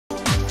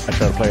I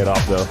try to play it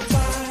off though.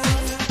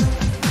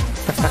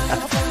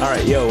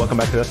 Alright, yo, welcome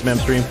back to the esteBAM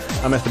stream.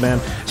 I'm esteBAM.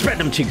 Spread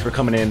them cheeks for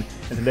coming in.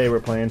 And today we're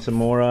playing some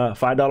more $5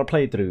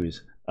 playthroughs.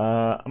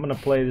 I'm gonna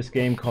play this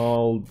game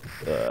called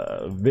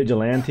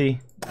Vigilante.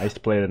 I used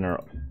to play it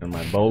in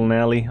my bowling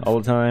alley all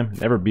the time.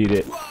 Never beat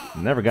it.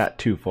 Never got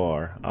too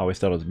far. I always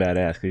thought it was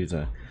badass because he's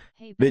a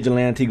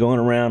vigilante going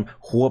around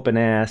whooping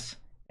ass.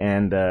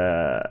 And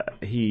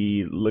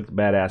he looked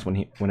badass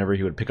whenever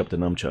he would pick up the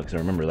nunchucks. I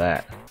remember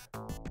that.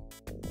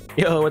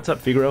 Yo, what's up,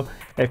 Figaro?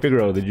 Hey,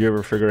 Figaro, did you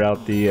ever figure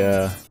out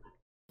the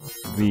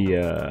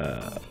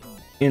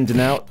ins and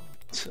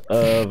outs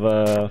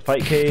of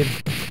Fightcade?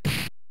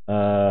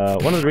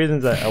 One of the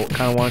reasons I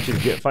kind of wanted you to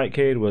get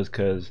Fightcade was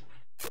because,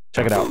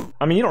 check it out.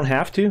 I mean, you don't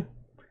have to,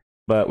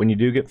 but when you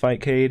do get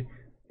Fightcade,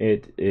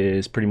 it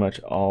is pretty much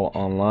all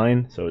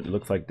online. So it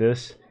looks like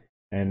this,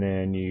 and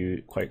then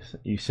you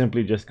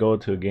simply just go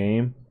to a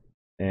game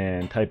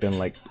and type in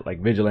like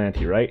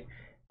Vigilante, right?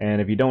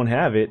 And if you don't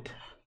have it,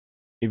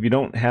 if you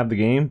don't have the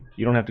game,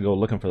 you don't have to go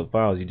looking for the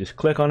files. You just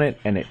click on it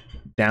and it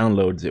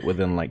downloads it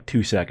within like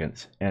 2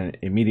 seconds, and it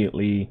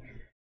immediately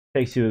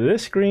takes you to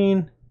this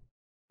screen.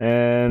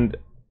 And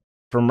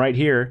from right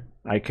here,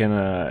 I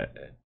can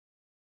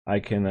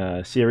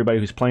see everybody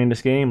who's playing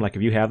this game. Like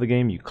if you have the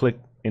game, you click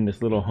in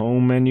this little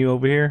home menu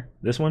over here,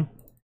 this one,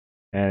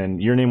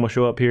 and your name will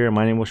show up here, and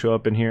my name will show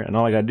up in here. And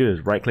all I gotta do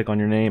is right click on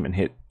your name and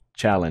hit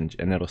challenge,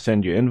 and it'll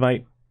send you an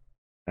invite.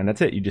 And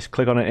that's it. You just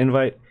click on an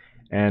invite,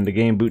 and the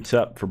game boots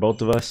up for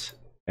both of us,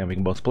 and we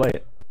can both play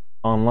it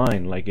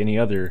online like any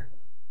other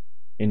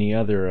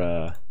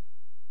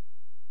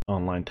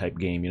online type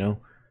game, you know.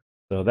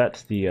 So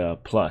that's the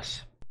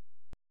plus.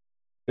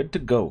 Good to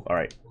go. All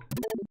right.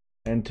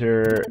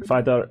 Enter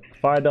 $5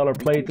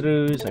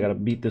 playthroughs. I gotta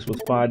beat this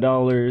with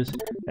 $5.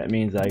 That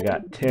means I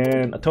got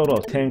a total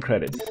of 10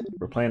 credits.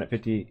 We're playing at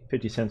 50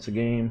 cents a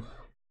game.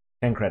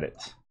 10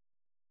 credits.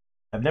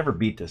 I've never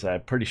beat this.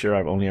 I'm pretty sure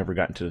I've only ever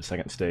gotten to the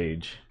second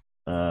stage.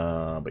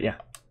 But yeah.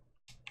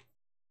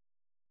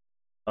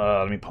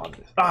 Let me pause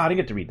this. I didn't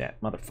get to read that,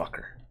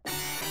 motherfucker.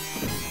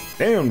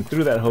 Damn,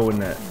 threw that hole in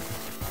that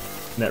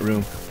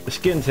room. The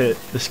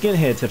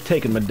skinheads have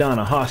taken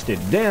Madonna hostage.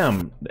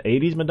 Damn, the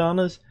 80s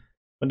Madonna.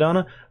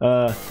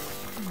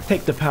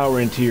 Take the power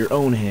into your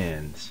own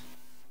hands.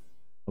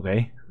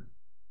 Okay.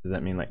 Does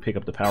that mean like pick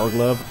up the power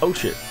glove? Oh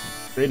shit.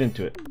 Straight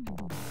into it.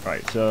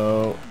 Alright,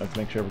 so let's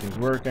make sure everything's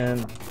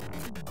working.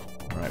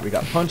 Alright, we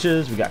got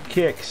punches, we got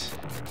kicks.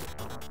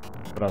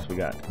 What else we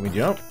got? Can we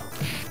jump?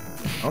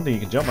 I don't think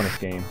you can jump on this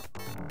game.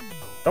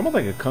 It's almost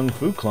like a Kung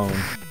Fu clone,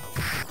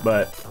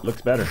 but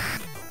looks better.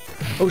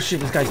 Oh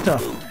shit, this guy's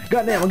tough.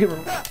 Goddamn, I'll get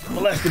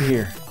molested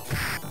here.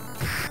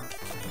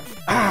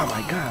 Oh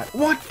my god.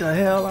 What the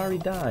hell? I already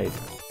died.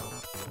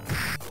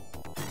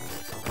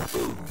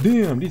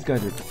 Damn, these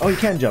guys are... Oh, you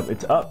can jump.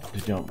 It's up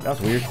to jump.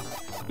 That's weird.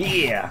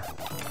 Yeah.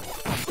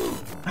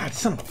 Ah,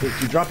 son of a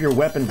bitch. You drop your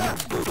weapon.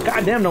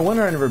 God damn, no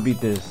wonder I never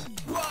beat this.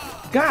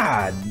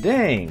 God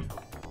dang.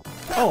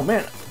 Oh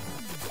man.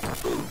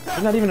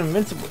 They're not even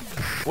invincible.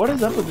 What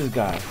is up with this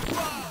guy?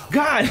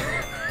 God!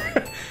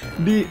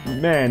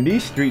 Man,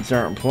 these streets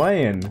aren't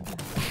playing. God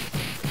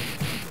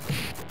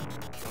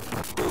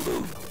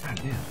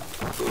damn.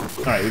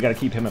 Alright, we gotta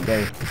keep him at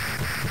bay.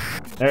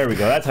 There we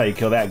go. That's how you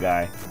kill that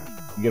guy.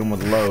 You get him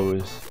with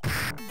lows.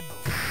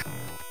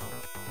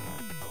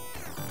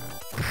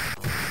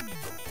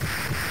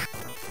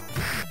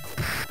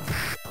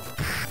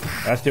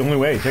 That's the only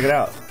way. Check it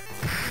out.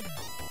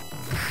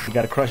 You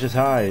gotta crush his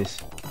highs.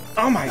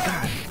 Oh my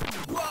god.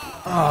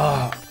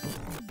 Oh.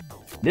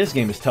 This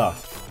game is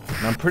tough.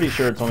 And I'm pretty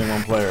sure it's only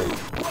one player.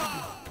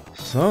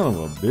 Son of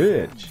a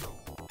bitch.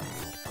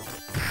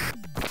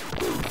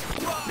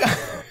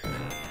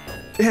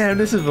 Damn,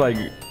 this is like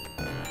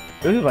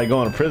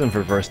going to prison for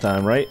the first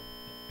time, right?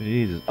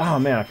 Jesus. Oh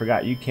man, I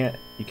forgot. You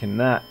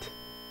cannot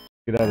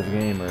get out of the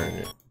game or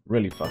it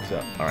really fucks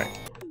up. Alright.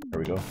 There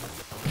we go.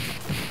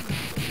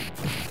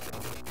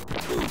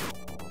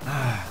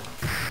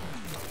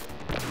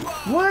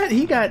 What?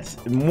 He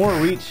got more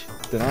reach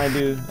than I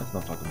do? That's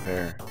not fucking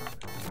fair.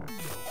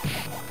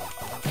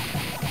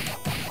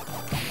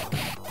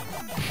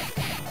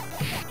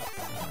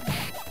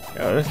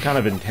 Yo, this is kind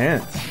of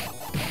intense.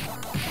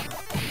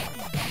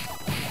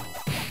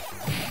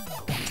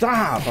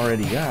 Stop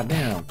already,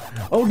 goddamn.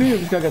 Oh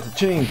dude, this guy got the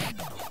chain.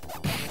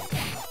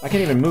 I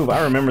can't even move.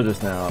 I remember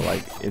this now.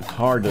 Like, it's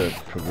hard to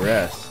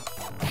progress.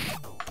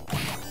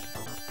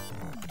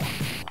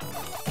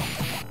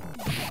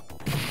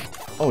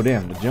 Oh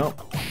damn, the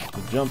jump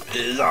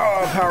is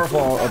powerful.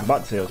 I was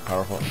about to say it was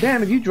powerful.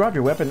 Damn, if you drop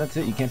your weapon, that's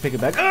it. You can't pick it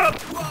back up.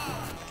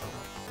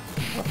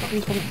 What the fuck are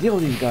you supposed to deal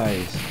with these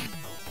guys?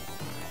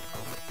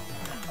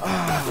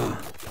 Ah.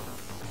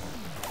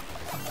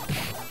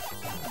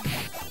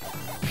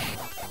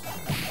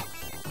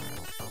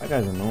 That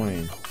guy's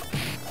annoying.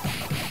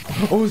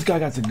 Oh, this guy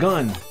got a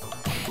gun.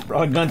 He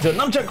brought a gun to a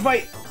nunchuck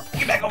fight.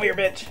 Get back over here,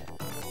 bitch.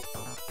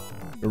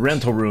 The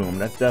rental room.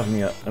 That's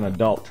definitely an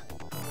adult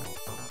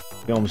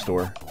film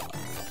store.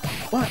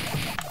 What?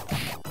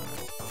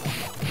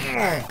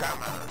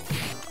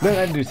 Let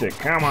that do sick.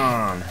 Come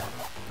on.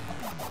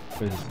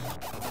 With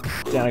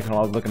his Santa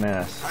Claus looking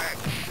ass.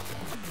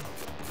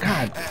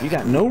 God, you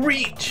got no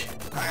reach.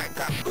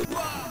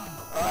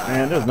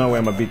 Man, there's no way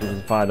I'm gonna beat this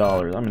with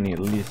 $5. I'm gonna need at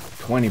least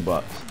 20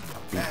 bucks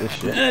to beat this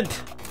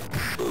shit.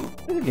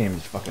 This game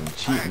is fucking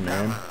cheating,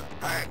 man.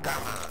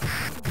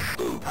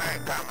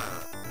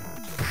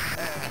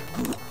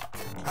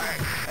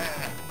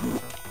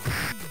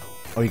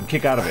 Oh, you can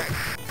kick out of it.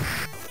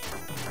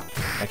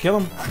 Can I kill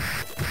him?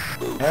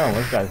 Hell,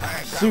 this guy's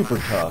super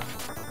tough.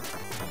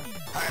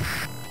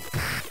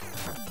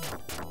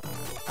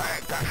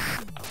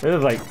 This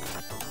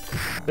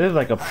is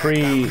like a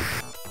pre,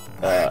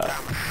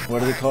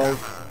 what are they called?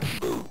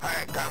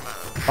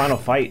 Final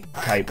Fight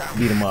type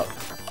beat 'em up.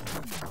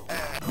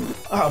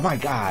 Oh my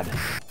god.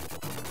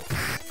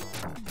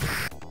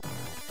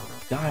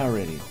 Die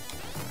already.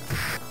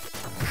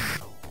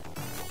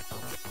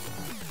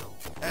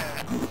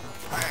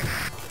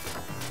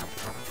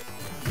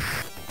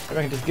 Maybe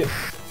I can just get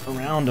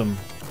around him.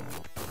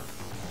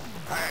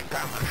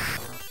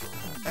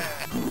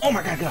 Oh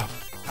my god, get off.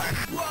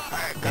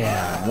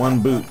 Yeah,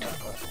 one boot.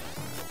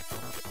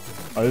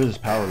 Oh, this is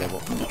power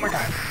level. Oh my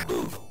god.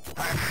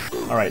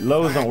 Alright,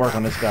 lows don't work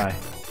on this guy.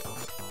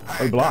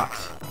 Oh, he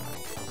blocks.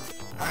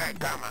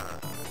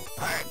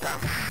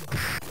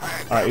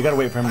 Alright, you gotta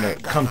wait for him to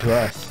come to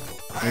us.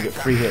 And get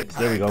free hits.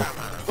 There we go.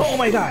 Oh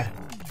my god!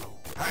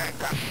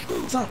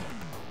 Son of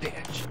a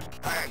bitch.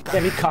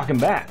 Damn, he's cocking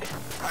back.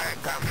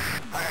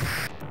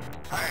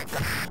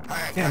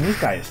 Damn, this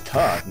guy is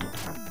tough.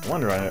 No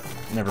wonder I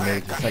never made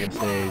it to the second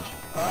stage.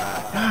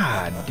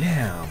 God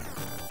damn.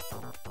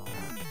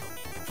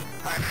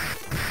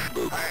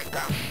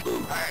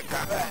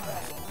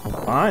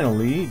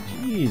 Finally,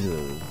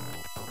 Jesus.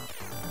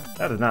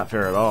 That is not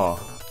fair at all.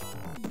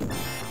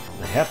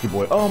 The hefty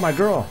boy. Oh, my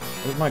girl.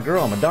 Where's my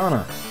girl?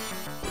 Madonna.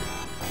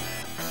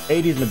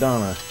 80s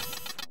Madonna.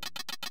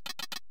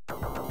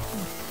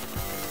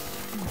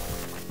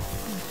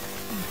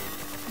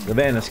 The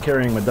band is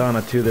carrying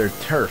Madonna to their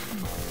turf,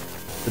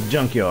 the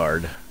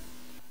junkyard.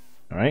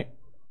 Alright.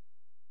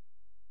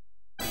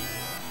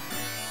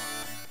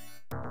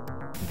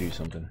 Do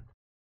something.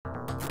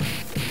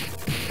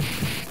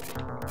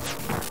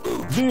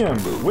 Damn,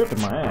 you're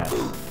whipping my ass.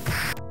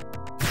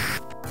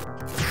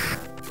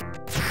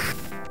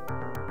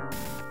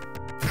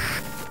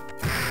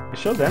 It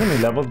shows the enemy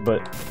levels,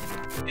 but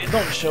it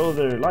don't show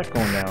their life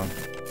going down.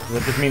 Does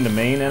that just mean the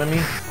main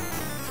enemy?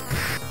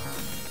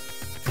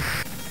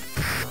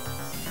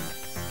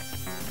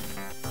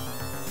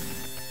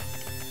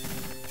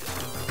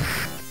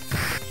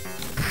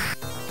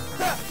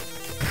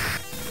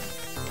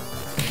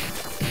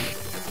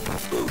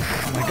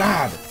 Oh my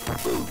god!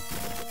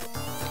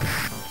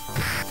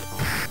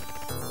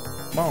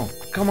 Come on,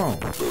 come on.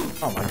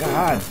 Oh my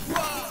god.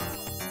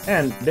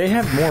 And they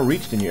have more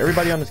reach than you.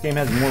 Everybody on this game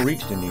has more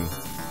reach than you.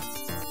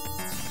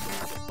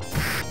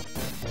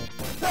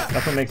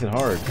 That's what makes it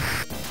hard.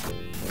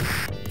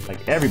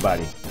 Like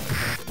everybody.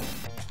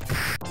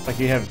 It's like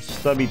you have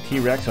stubby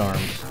T-Rex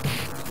arms.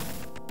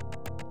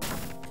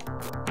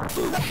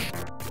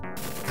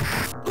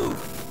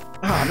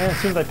 Ah man, as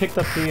soon as I picked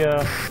up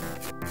the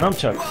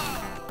nunchucks.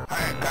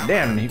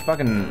 Damn, he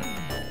fucking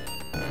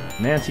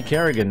Nancy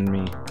Kerrigan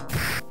me.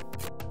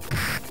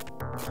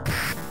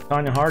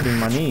 Tanya Harding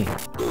my knee.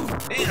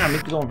 Damn,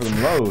 he's going for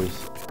them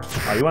lows.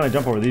 Alright, you want to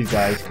jump over these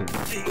guys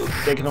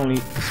because they can only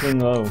swing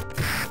low.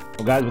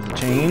 Oh, guys with the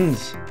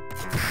chains.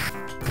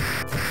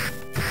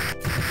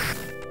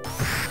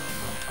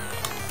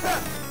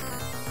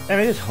 Damn,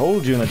 they just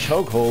hold you in a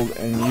chokehold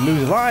and you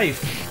lose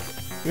life.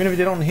 Even if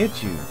they don't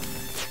hit you.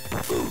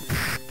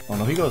 Oh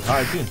no, he goes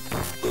high too.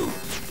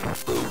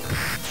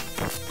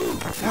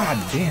 God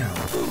damn.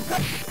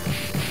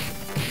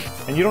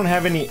 And you don't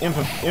have any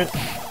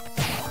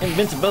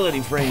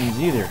invincibility frames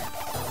either.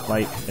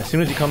 Like, as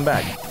soon as you come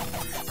back,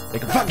 they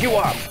can fuck you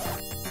up.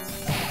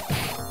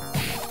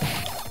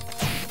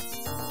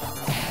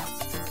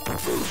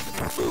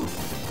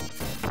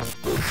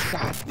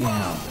 God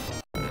damn.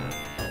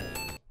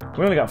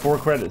 We only got 4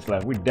 credits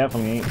left. We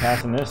definitely ain't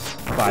passing this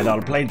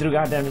 $5 playthrough.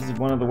 Goddamn, this is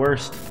one of the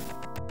worst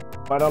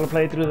 $5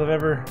 playthroughs I've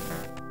ever.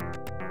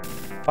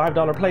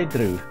 $5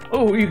 playthrough.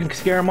 Oh, you can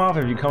scare him off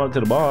if you come up to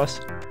the boss.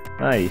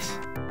 Nice.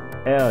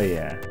 Hell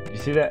yeah. You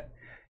see that?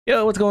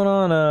 Yo, what's going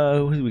on?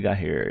 Who do we got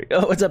here?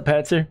 Yo, what's up,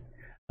 Patzer?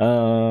 What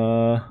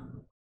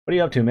are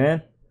you up to,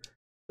 man?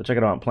 So check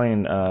it out. I'm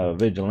playing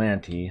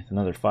Vigilante. It's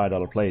another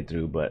 $5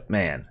 playthrough, but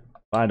man,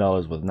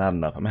 $5 was not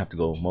enough. I'm gonna have to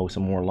go mow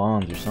some more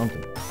lawns or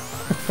something.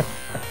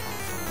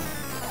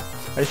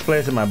 I just play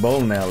this in my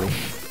bowling alley.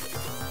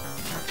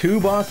 2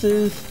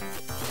 bosses.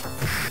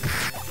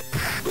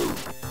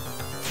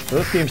 So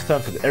this game's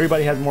tough because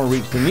everybody has more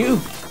reach than you,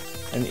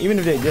 and even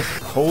if they just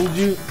hold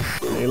you,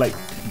 they like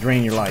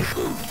drain your life.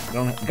 You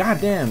don't have,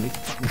 God damn, these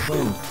fucking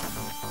twins.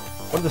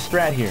 What's the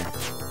strat here?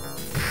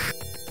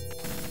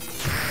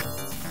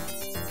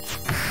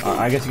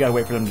 I guess you gotta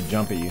wait for them to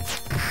jump at you.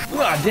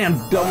 God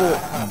damn, double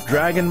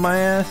dragging my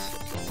ass.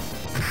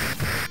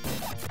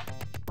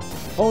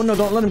 Oh no,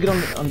 don't let them get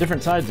on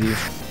different sides of you.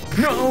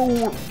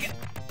 No!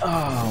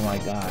 Oh my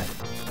god.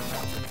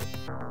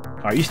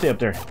 Alright, you stay up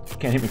there. You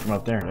can't hit me from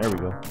up there. There we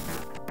go.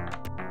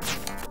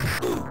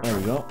 There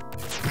we go.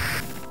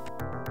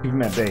 Keep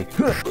him at bay.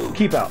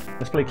 Keep out.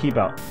 Let's play keep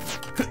out.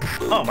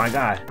 Oh my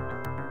god.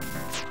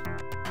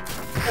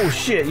 Oh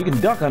shit, you can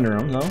duck under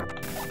him, though.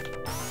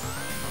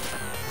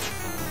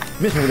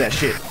 Miss me with that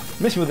shit.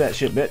 Miss me with that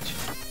shit, bitch.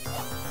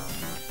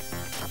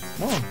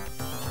 Come on.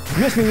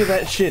 Miss me with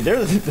that shit.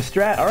 There's the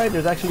strat. Alright,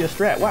 there's actually a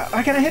strat. Wow,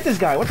 I can't hit this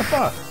guy. What the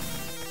fuck?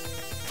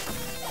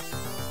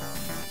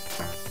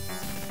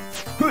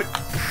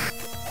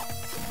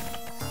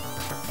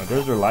 Oh,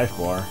 there's their life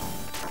bar.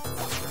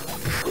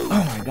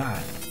 Oh my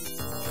god.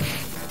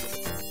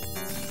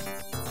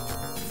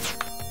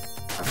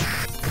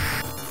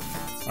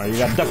 Alright, you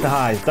gotta duck the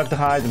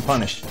highs and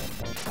punish.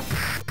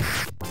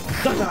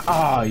 Duck the—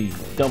 oh, you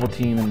double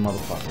teaming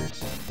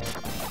motherfuckers.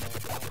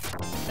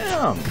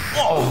 Damn!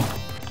 Oh!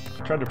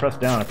 I tried to press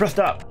down. I pressed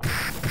up!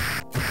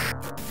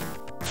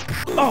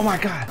 Oh my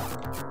god!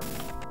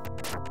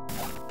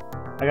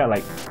 I got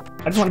like—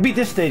 I just want to beat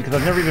this stage because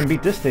I've never even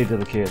beat this stage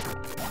as a kid.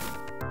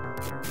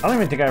 I don't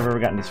even think I've ever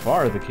gotten this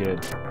far as a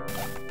kid.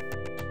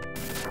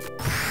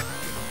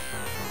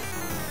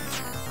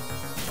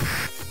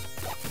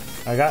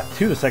 I got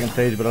to the second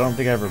stage, but I don't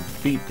think I ever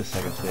beat the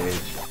second stage.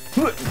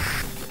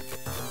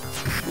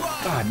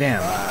 God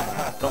damn.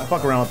 Don't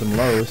fuck around with them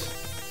lows.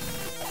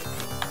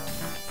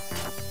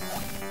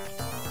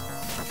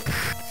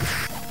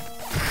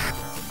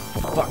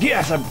 Oh, fuck.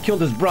 Yes, I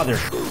killed his brother.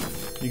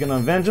 You gonna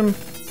avenge him?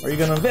 Are you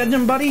gonna avenge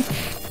him, buddy?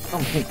 I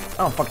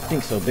don't fucking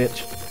think so,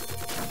 bitch.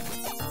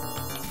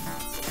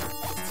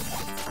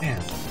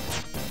 Man.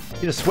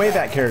 You just sway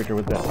that character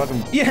with that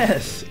fucking—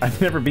 yes! I've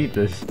never beat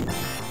this.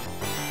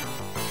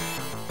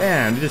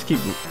 Man, you just keep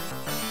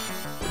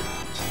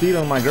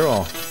stealing my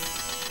girl.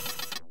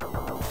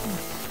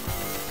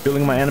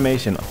 Building my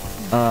animation.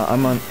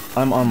 I'm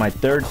on my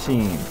third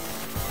scene.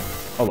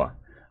 Hold on.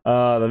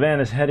 The van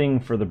is heading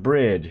for the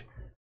bridge.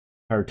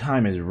 Her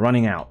time is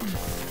running out.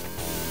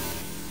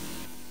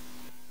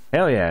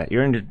 Hell yeah!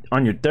 You're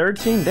on your third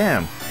scene.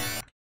 Damn.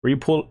 Were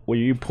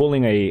you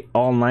pulling a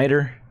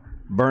all-nighter,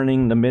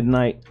 burning the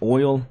midnight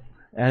oil,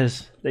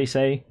 as they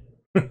say?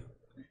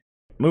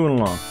 Moving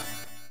along.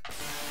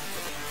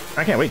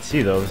 I can't wait to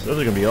see those. Those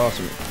are gonna be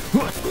awesome.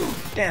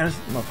 Damn, this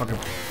motherfucker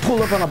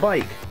pulled up on a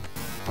bike.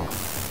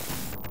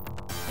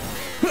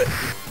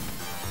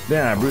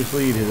 Damn, Bruce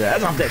Lee his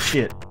ass off that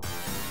shit.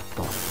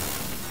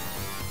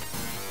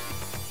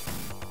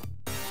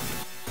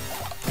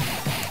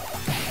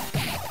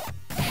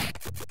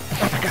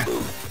 Oh my god.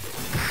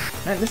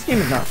 Man, this game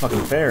is not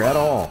fucking fair at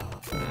all.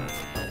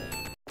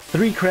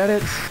 3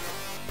 credits.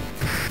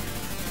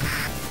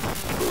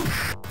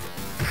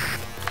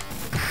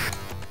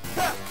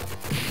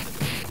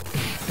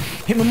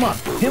 Hit him up!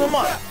 Hit him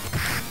up!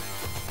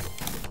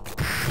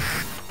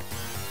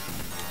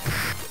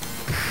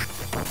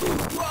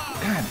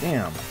 God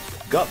damn.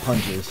 Gut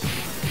punches.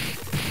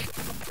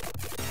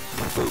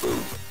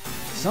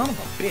 Son of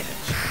a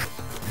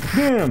bitch.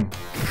 Damn!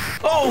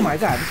 Oh my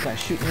god, this guy's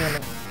shooting me on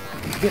the—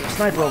 getting a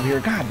sniper over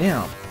here. God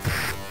damn.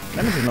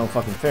 Man, this is no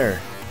fucking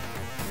fair.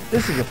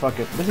 This is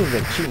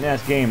a cheating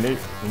ass game. They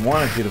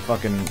wanted you to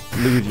fucking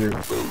lose your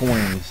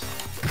coins.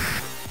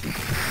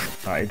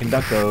 Alright, you can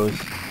duck those.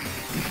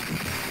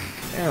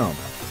 Damn.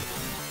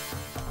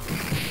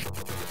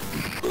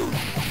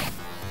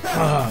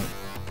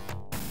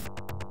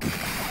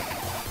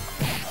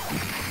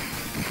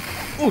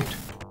 Oot.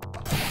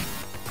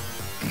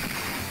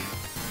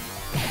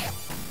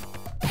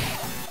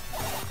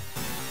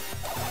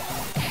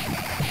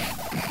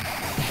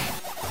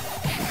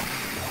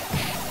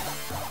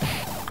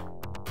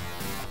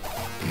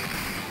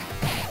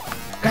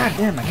 God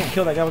damn, I can't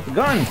kill that guy with the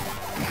gun.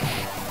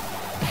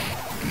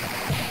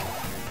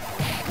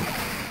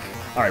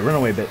 Alright, run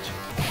away, bitch.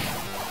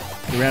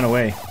 He ran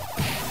away.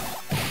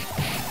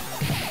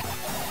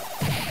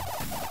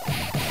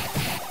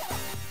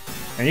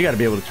 And you gotta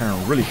be able to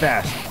turn really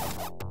fast.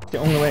 It's the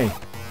only way.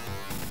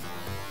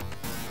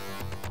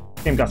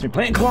 Game got me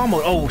playing claw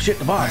mode. Oh shit,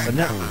 the boss. I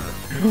never—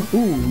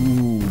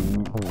 ooh.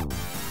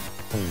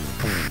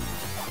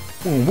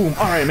 Boom, boom.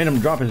 Alright, I made him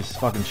drop his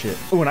fucking shit.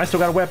 Ooh, and I still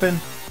got a weapon.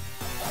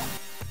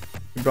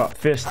 He brought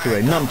fist to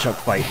a nunchuck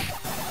fight.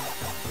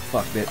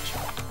 Fuck, bitch.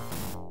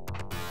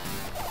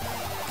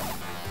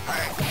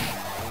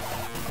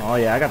 Oh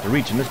yeah, I got the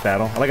reach in this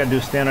battle. All I gotta do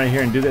is stand right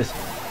here and do this.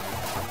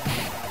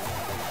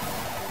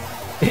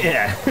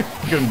 Yeah, look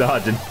at him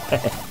dodging.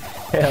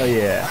 Hell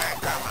yeah.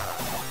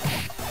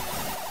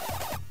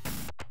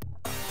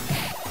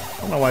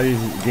 I don't know why these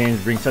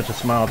games bring such a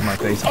smile to my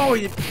face. Oh,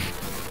 you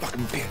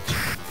fucking bitch.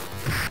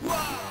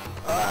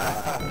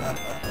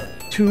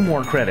 2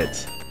 more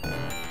credits.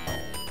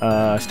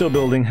 Still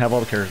building, have all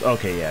the characters.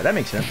 Okay, yeah, that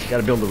makes sense.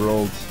 Gotta build the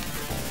worlds.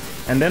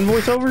 And then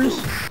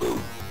voiceovers?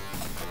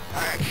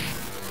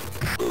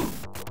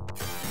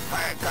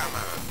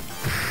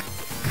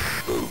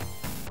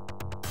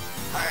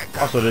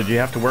 Also, did you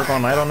have to work all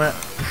night on that?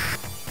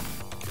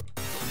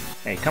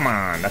 Hey, come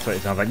on. That's what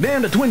it sounds like.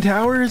 Damn, the Twin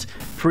Towers!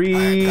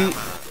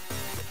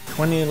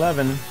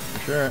 pre-2011 for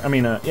sure. I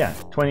mean, yeah,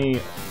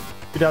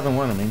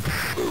 2001. I mean,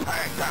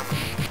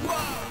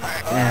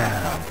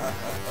 yeah,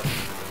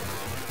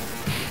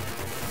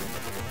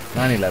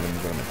 9/11 is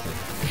what I meant to say.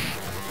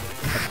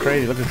 That's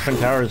crazy. Look at the Twin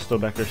Towers still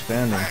back there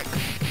standing.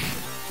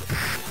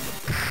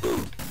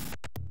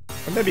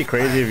 Wouldn't that be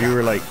crazy if you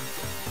were like,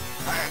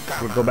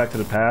 would go back to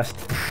the past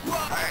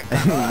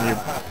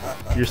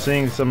and you're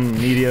seeing some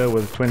media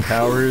with Twin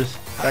Towers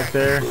back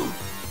there,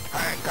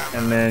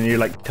 and then you're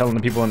like telling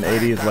the people in the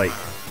 80s like,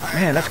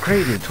 man, that's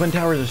crazy, the Twin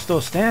Towers are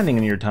still standing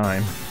in your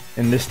time,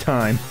 in this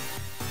time.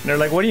 And they're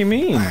like, what do you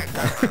mean?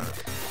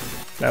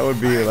 That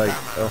would be like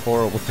a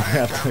horrible thing to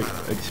have to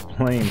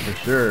explain for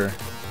sure.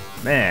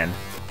 Man,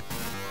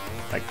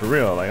 like for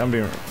real, like I'm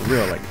being for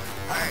real, like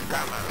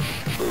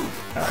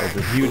that was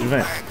a huge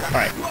event.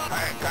 Alright.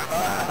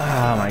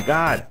 Oh my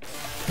god.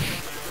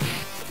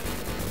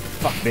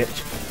 Fuck,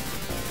 bitch.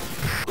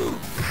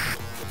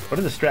 What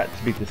are the strats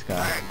to beat this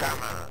guy?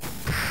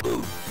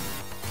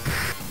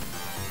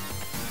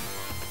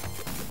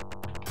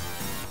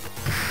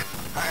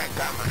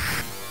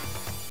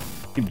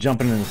 Keep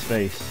jumping in his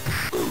face.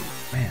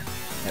 Man,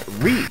 that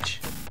reach!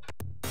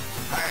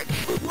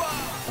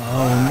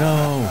 Oh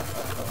no!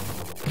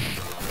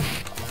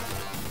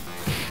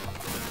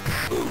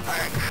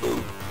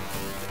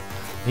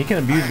 He can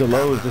abuse the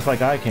lows just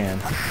like I can.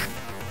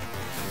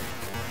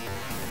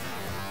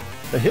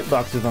 The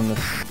hitboxes on this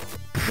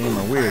game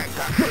are weird.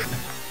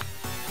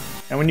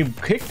 And when you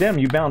kick them,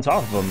 you bounce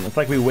off of them. It's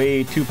like we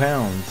weigh 2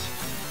 pounds.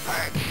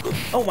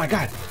 Oh my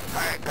god!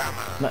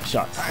 Nut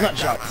shots. Nut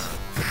shots.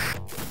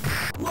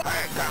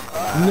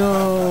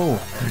 No!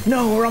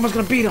 No, we're almost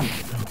gonna beat him!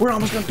 We're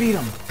almost gonna beat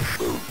him!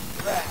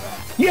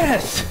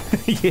 Yes!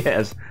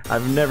 Yes!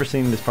 I've never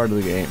seen this part of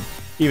the game.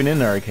 Even in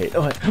the arcade.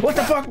 Oh, what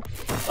the fuck?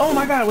 Oh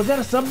my god, was that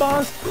a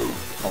sub-boss?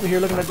 Over here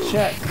looking at the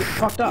chat. Get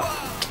fucked up.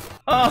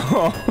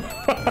 Oh!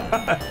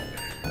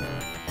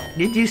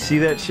 Did you see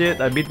that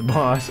shit? I beat the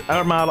boss.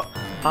 I'm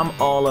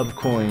all out of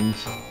coins.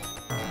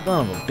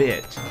 Son of a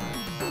bitch.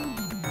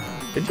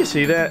 Did you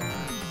see that?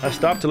 I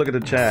stopped to look at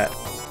the chat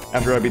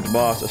after I beat the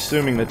boss,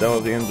 assuming that that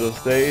was the end of the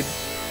stage.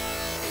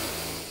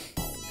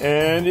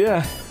 And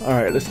yeah.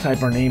 Alright, let's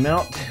type our name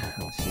out.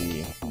 Let's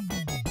see.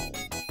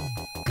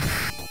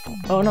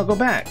 Oh no, go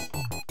back.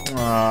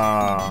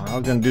 Ah, I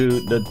was gonna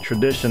do the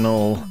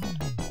traditional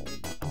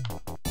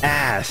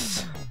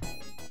ass.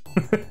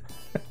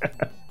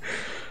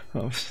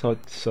 I'm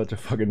such a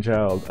fucking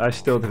child. I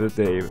still to this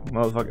day,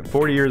 motherfucking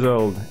 40 years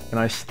old, and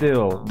I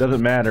still,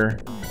 doesn't matter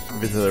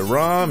if it's a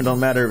ROM, it don't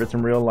matter if it's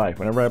in real life.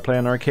 Whenever I play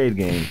an arcade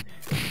game,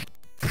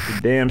 the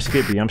damn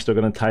Skippy, I'm still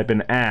gonna type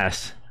in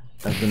ass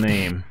as the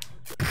name.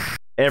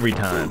 Every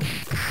time.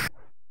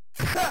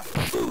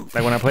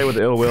 Like when I play with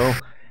Ill Will,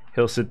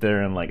 he'll sit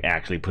there and like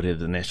actually put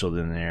his initials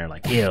in there,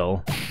 like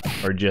Ill,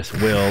 or just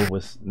Will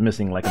with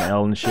missing like an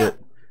L and shit.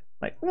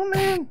 Like, well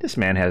man, this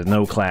man has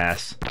no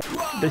class.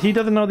 But he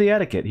doesn't know the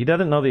etiquette. He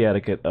doesn't know the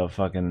etiquette of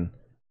fucking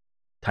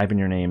typing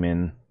your name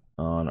in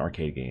on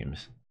arcade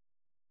games.